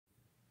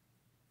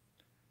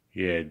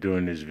Yeah,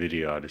 during this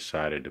video, I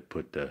decided to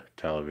put the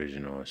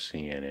television on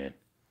CNN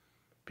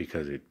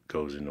because it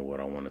goes into what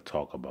I want to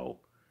talk about.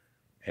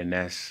 And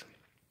that's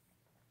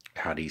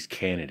how these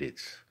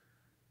candidates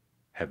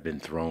have been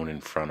thrown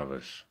in front of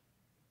us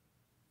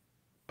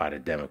by the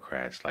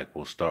Democrats. Like,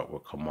 we'll start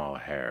with Kamala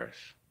Harris,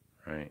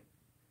 right?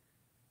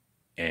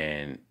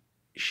 And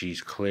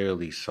she's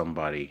clearly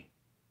somebody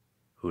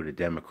who the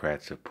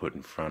Democrats have put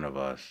in front of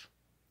us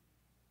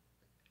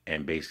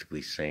and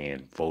basically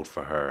saying, vote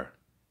for her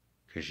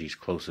because she's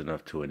close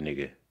enough to a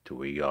nigga to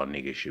where y'all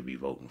niggas should be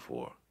voting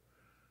for.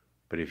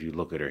 But if you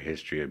look at her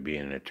history of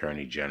being an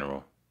attorney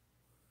general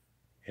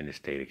in the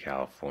state of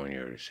California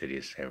or the city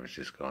of San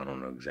Francisco, I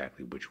don't know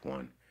exactly which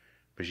one,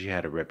 but she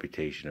had a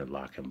reputation of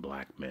locking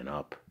black men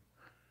up,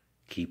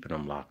 keeping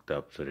them locked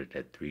up so that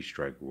that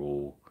three-strike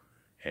rule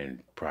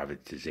and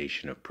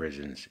privatization of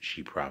prisons,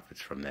 she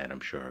profits from that. I'm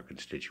sure her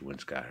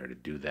constituents got her to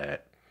do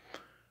that.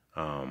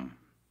 Um,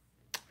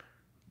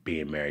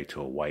 Being married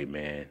to a white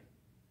man,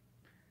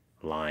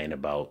 lying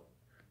about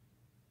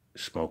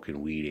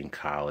smoking weed in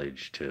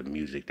college to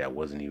music that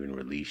wasn't even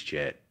released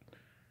yet.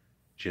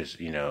 Just,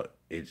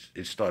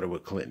 it started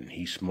with Clinton.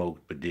 He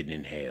smoked but didn't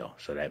inhale,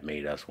 so that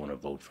made us want to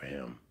vote for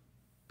him.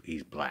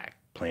 He's black,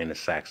 playing the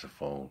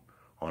saxophone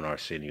on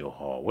Arsenio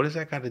Hall. What does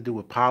that got to do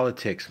with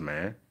politics,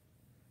 man?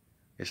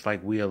 It's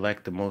like we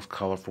elect the most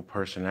colorful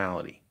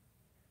personality.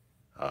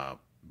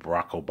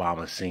 Barack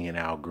Obama singing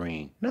Al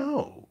Green.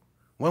 No.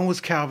 When was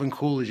Calvin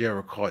Coolidge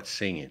ever caught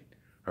singing?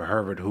 Or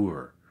Herbert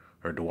Hoover?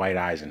 Or Dwight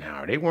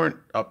Eisenhower? They weren't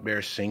up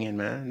there singing,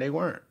 man. They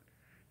weren't.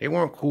 They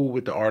weren't cool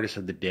with the artists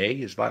of the day.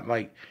 It's not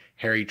like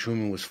Harry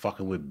Truman was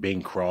fucking with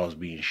Bing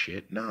Crosby and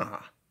shit.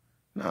 Nah.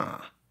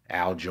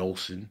 Al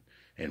Jolson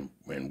and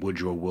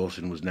Woodrow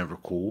Wilson was never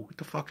cool. Get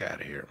the fuck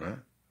out of here,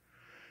 man.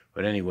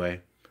 But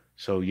anyway,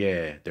 so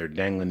yeah, they're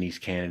dangling these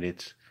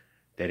candidates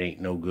that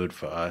ain't no good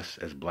for us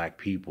as black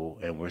people,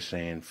 and we're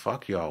saying,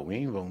 fuck y'all, we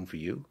ain't voting for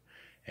you.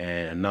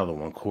 And another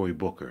one, Cory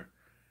Booker,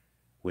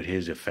 with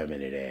his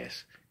effeminate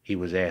ass. He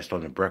was asked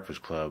on the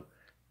Breakfast Club,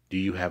 do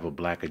you have a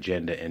black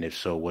agenda, and if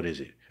so, what is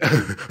it?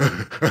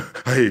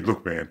 Hey,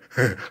 look, man,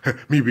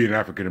 me being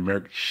African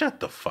American, shut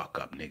the fuck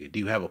up, nigga. Do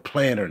you have a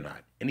plan or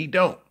not? And he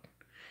don't.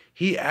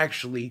 He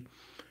actually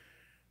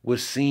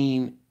was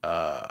seen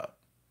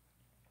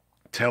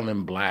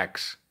telling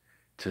blacks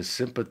to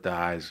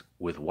sympathize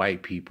with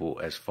white people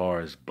as far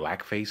as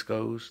blackface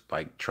goes,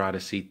 like try to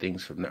see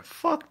things from that.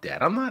 Fuck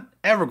that. I'm not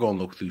ever going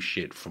to look through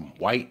shit from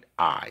white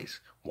eyes,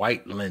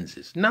 white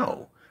lenses.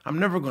 No, I'm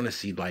never going to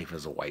see life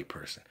as a white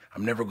person.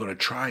 I'm never going to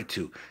try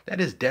to.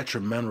 That is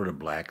detrimental to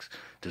blacks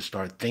to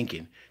start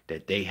thinking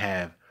that they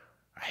have,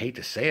 I hate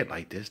to say it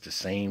like this, the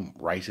same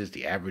rights as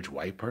the average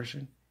white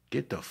person.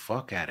 Get the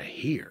fuck out of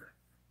here.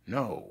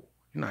 No,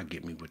 you're not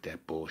getting me with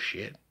that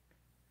bullshit.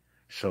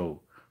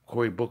 So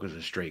Cory Booker's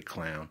a straight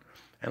clown.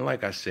 And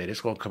like I said,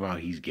 it's going to come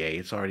out he's gay.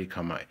 It's already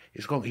come out.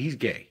 He's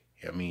gay.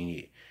 I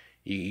mean,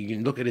 you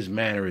can look at his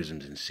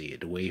mannerisms and see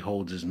it. The way he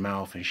holds his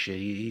mouth and shit,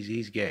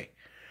 he's gay.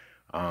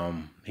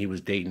 He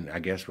was dating, I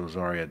guess,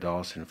 Rosario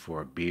Dawson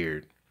for a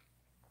beard.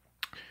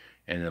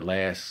 And the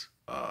last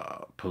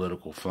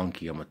political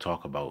flunky I'm going to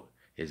talk about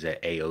is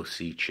that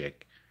AOC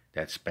chick,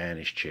 that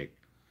Spanish chick.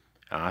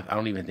 I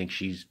don't even think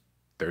she's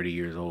 30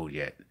 years old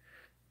yet.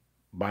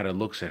 By the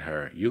looks at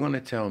her, you're going to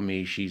tell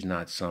me she's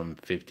not some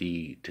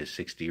 50 to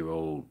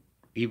 60-year-old,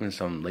 even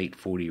some late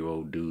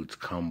 40-year-old dude's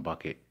cum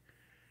bucket,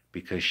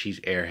 because she's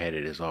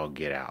airheaded as all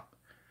get out.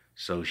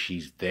 So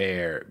she's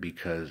there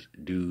because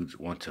dudes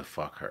want to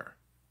fuck her,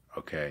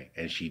 okay?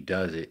 And she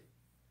does it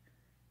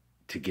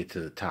to get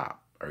to the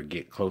top or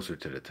get closer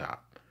to the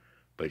top.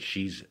 But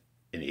she's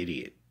an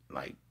idiot.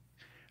 Like,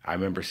 I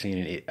remember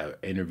seeing an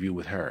interview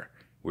with her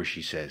where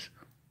she says,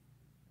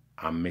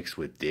 I'm mixed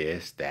with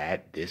this,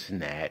 that, this,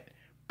 and that,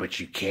 but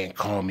you can't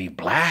call me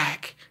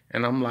black.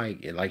 And I'm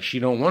like she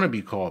don't want to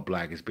be called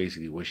black is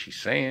basically what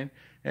she's saying.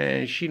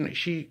 And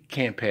she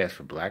can't pass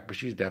for black, but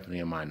she's definitely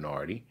a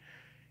minority.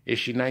 Is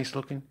she nice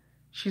looking?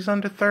 She's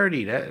under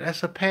 30.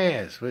 That's a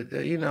pass. But,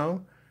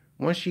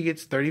 once she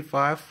gets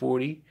 35,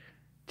 40,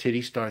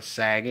 titties start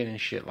sagging and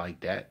shit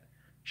like that.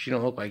 She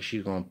don't look like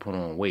she's going to put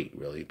on weight,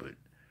 really, but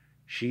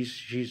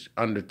she's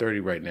under 30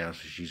 right now,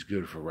 so she's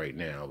good for right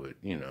now. But,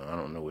 I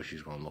don't know what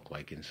she's going to look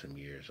like in some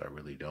years. I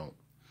really don't.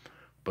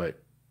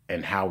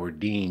 And Howard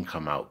Dean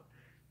come out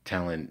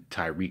telling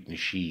Tariq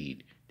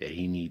Nasheed that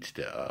he needs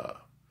to,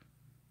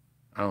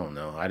 I don't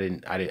know.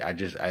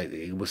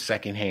 It was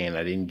secondhand.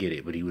 I didn't get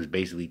it, but he was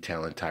basically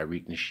telling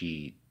Tariq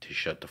Nasheed to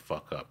shut the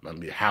fuck up. I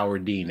mean,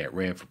 Howard Dean that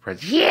ran for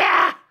president.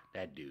 Yeah!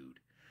 That dude.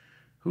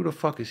 Who the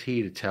fuck is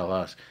he to tell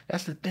us?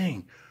 That's the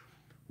thing.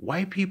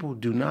 White people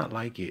do not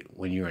like it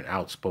when you're an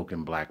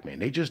outspoken black man.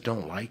 They just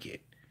don't like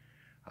it.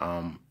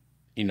 I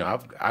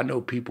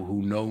know people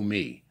who know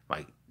me.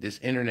 Like, this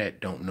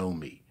internet don't know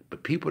me.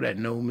 But people that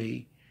know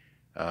me,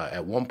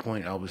 at one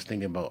point I was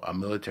thinking about a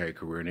military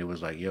career, and it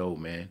was like, yo,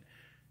 man,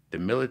 the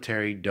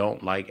military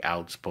don't like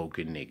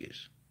outspoken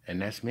niggas.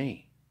 And that's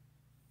me.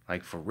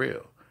 Like, for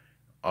real.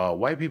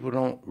 White people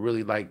don't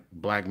really like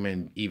black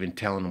men even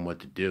telling them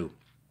what to do.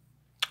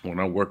 when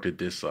I worked at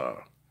this,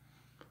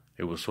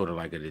 it was sort of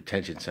like a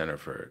detention center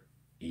for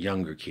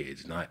younger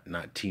kids,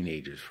 not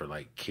teenagers, for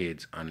like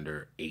kids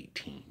under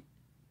 18,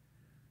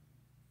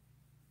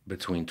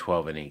 between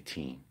 12 and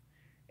 18.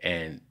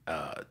 And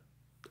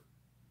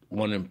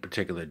one in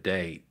particular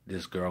day,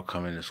 this girl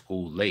come into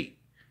school late,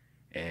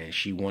 and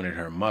she wanted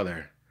her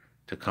mother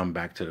to come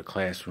back to the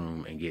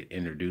classroom and get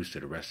introduced to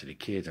the rest of the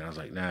kids. And I was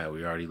like, nah,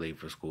 we're already late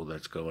for school.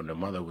 Let's go. And the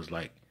mother was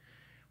like,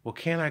 well,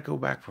 can't I go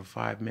back for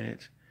 5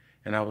 minutes?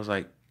 And I was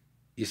like,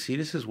 you see,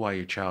 this is why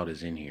your child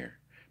is in here.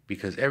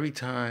 Because every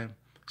time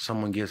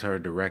someone gives her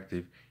a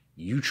directive,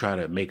 you try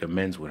to make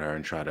amends with her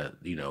and try to,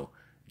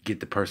 get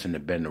the person to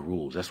bend the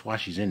rules. That's why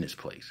she's in this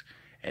place.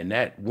 And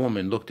that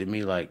woman looked at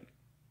me like,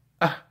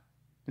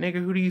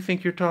 nigga, who do you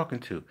think you're talking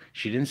to?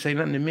 She didn't say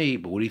nothing to me,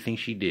 but what do you think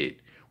she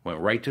did? Went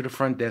right to the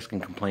front desk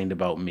and complained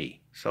about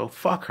me. So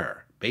fuck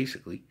her,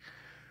 basically.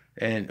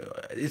 And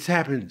it's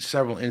happened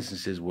several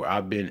instances where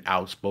I've been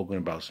outspoken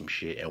about some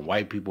shit and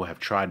white people have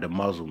tried to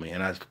muzzle me.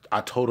 And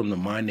I told them to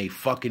mind their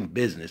fucking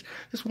business.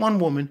 This one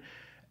woman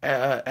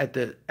I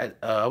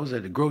was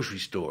at the grocery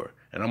store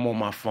and I'm on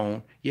my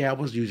phone. Yeah, I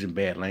was using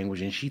bad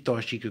language and she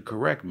thought she could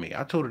correct me.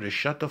 I told her to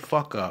shut the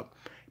fuck up,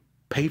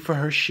 pay for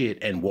her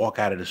shit, and walk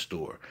out of the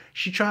store.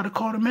 She tried to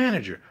call the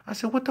manager. I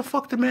said, what the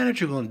fuck the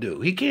manager gonna do?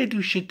 He can't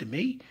do shit to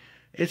me.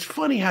 It's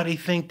funny how they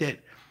think that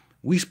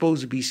we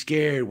supposed to be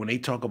scared when they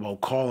talk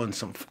about calling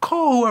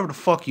call whoever the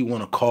fuck you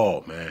want to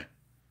call, man.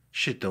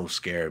 Shit don't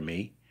scare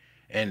me.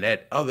 And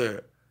that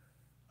other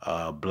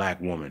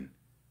black woman,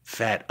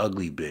 fat,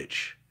 ugly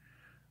bitch,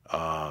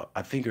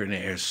 I think her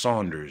name is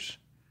Saunders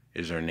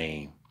is her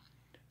name.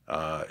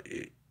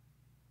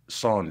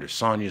 Saunders,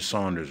 Sonia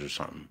Saunders or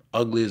something.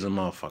 Ugly as a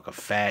motherfucker.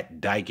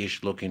 Fat,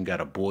 dykish looking, got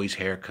a boy's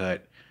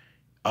haircut.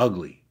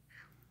 Ugly.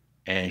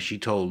 And she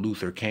told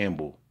Luther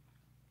Campbell,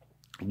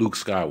 Luke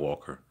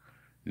Skywalker,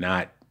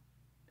 not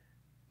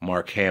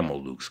Mark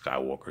Hamill Luke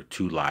Skywalker,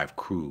 2 Live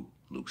Crew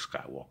Luke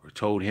Skywalker,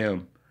 told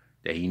him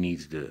that he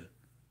needs to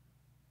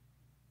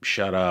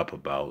shut up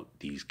about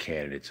these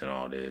candidates and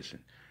all this.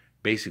 And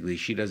basically,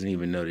 she doesn't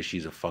even know that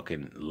she's a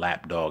fucking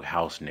lapdog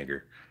house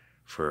nigger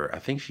I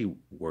think she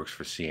works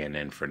for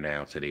CNN for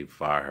now till they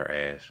fire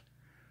her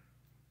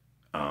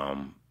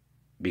ass.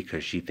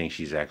 Because she thinks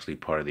she's actually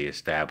part of the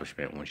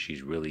establishment when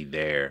she's really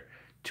there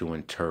to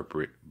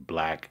interpret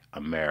black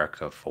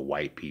America for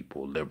white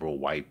people, liberal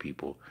white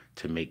people,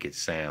 to make it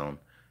sound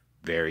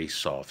very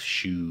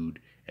soft-shoed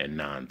and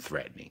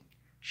non-threatening.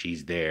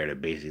 She's there to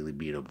basically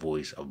be the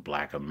voice of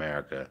black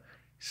America,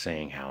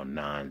 saying how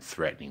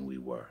non-threatening we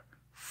were.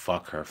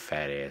 Fuck her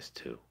fat ass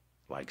too.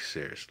 Like,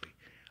 seriously.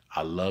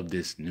 I love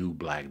this new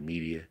black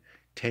media.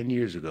 10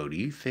 years ago, do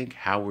you think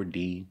Howard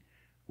Dean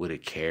would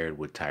have cared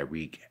what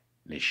Tariq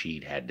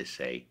Nasheed had to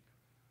say?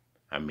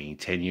 I mean,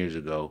 10 years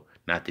ago,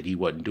 not that he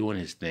wasn't doing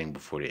his thing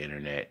before the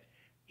internet.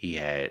 He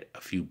had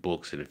a few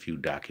books and a few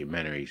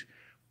documentaries,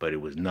 but it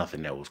was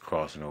nothing that was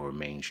crossing over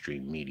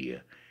mainstream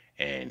media.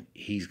 And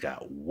he's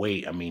got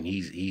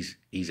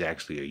he's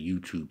actually a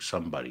YouTube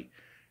somebody.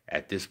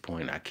 At this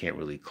point, I can't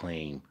really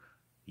claim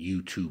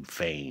YouTube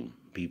fame.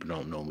 People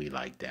don't know me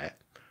like that.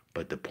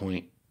 But the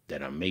point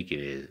that I'm making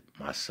is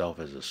myself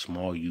as a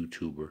small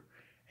YouTuber,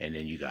 and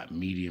then you got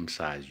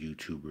medium-sized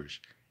YouTubers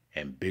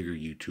and bigger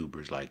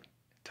YouTubers like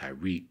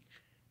Tyreek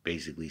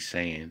basically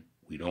saying,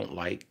 we don't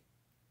like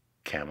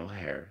Kamala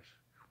Harris.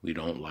 We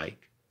don't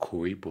like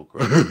Cory Booker.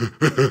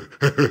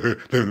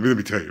 let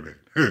me tell you, man.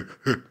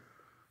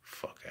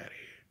 Fuck out of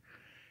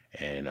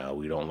here. And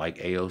we don't like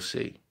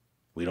AOC.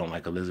 We don't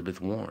like Elizabeth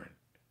Warren.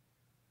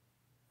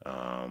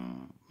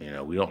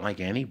 We don't like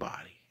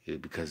anybody.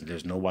 Because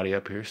there's nobody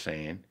up here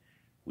saying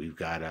we've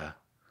got a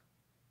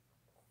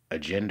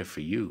agenda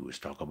for you. Let's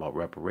talk about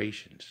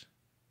reparations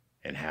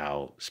and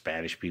how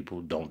Spanish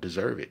people don't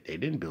deserve it. They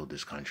didn't build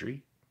this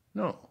country.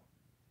 No,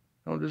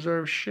 don't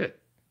deserve shit.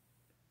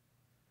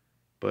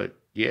 But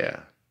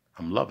yeah,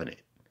 I'm loving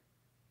it.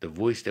 The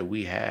voice that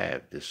we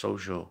have, the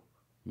social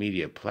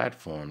media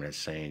platform that's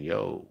saying,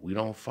 yo, we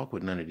don't fuck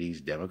with none of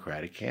these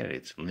Democratic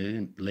candidates.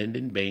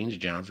 Lyndon Baines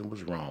Johnson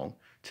was wrong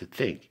to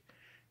think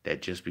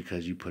that just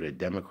because you put a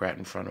Democrat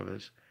in front of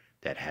us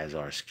that has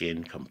our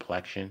skin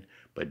complexion,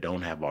 but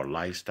don't have our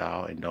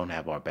lifestyle and don't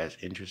have our best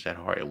interests at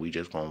heart, and we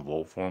just gonna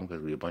vote for them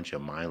because we a bunch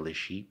of mindless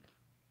sheep.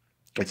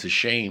 It's a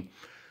shame.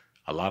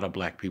 A lot of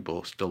black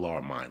people still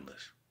are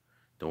mindless.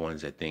 The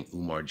ones that think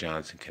Umar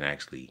Johnson can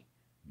actually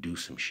do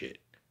some shit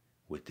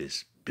with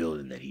this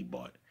building that he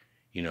bought.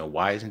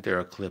 Why isn't there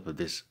a clip of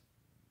this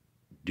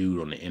dude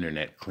on the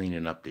internet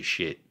cleaning up the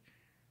shit,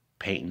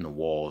 painting the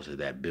walls of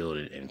that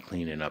building and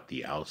cleaning up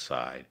the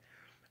outside?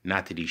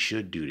 Not that he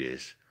should do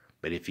this,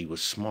 but if he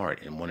was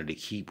smart and wanted to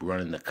keep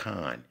running the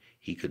con,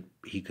 he could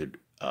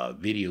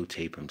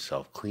videotape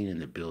himself cleaning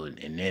the building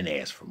and then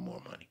ask for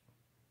more money.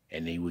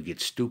 And then he would get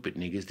stupid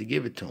niggas to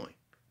give it to him.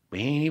 But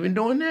he ain't even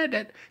doing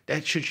that.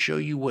 That should show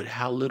you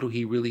how little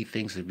he really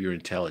thinks of your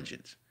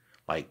intelligence.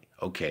 Like,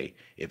 okay,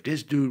 if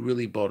this dude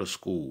really bought a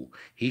school,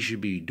 he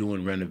should be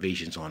doing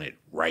renovations on it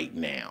right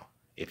now.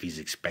 If he's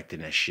expecting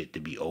that shit to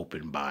be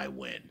open by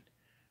when?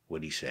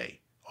 What'd he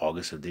say?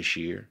 August of this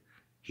year.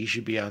 He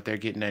should be out there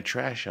getting that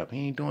trash up.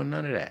 He ain't doing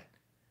none of that.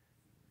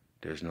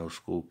 There's no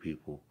school,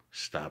 people.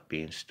 Stop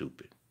being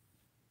stupid.